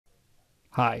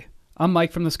Hi, I'm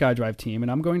Mike from the SkyDrive team,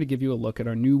 and I'm going to give you a look at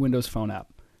our new Windows Phone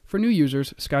app. For new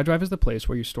users, SkyDrive is the place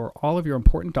where you store all of your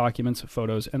important documents,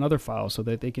 photos, and other files so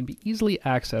that they can be easily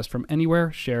accessed from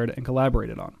anywhere, shared, and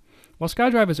collaborated on. While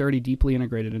SkyDrive is already deeply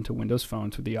integrated into Windows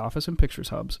Phone through the Office and Pictures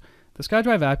hubs, the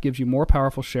SkyDrive app gives you more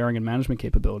powerful sharing and management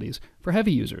capabilities for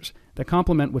heavy users that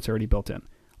complement what's already built in.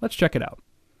 Let's check it out.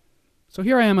 So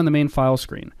here I am on the main file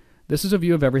screen. This is a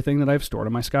view of everything that I've stored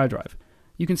on my SkyDrive.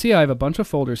 You can see I have a bunch of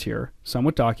folders here, some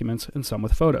with documents and some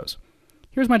with photos.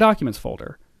 Here's my Documents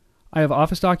folder. I have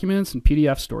Office documents and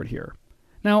PDFs stored here.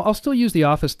 Now, I'll still use the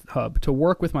Office hub to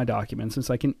work with my documents since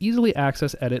I can easily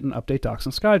access, edit, and update docs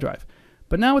on SkyDrive.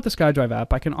 But now with the SkyDrive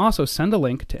app, I can also send a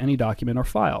link to any document or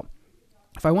file.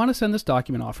 If I want to send this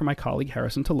document off for my colleague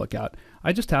Harrison to look at,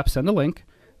 I just tap Send a Link,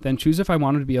 then choose if I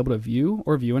want him to be able to view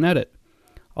or view and edit.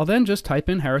 I'll then just type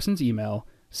in Harrison's email,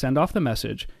 send off the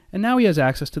message, and now he has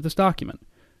access to this document.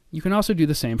 You can also do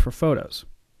the same for photos.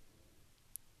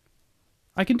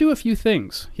 I can do a few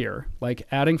things here, like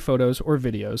adding photos or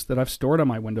videos that I've stored on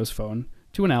my Windows Phone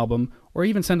to an album, or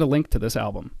even send a link to this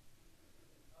album.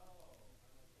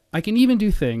 I can even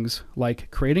do things like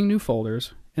creating new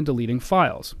folders and deleting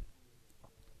files.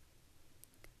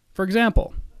 For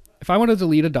example, if I want to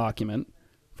delete a document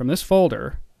from this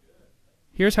folder,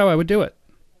 here's how I would do it.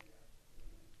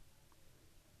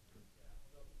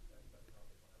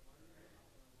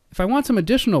 If I want some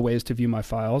additional ways to view my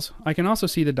files, I can also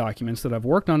see the documents that I've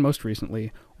worked on most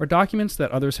recently or documents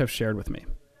that others have shared with me.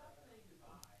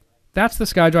 That's the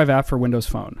SkyDrive app for Windows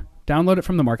Phone. Download it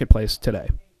from the marketplace today.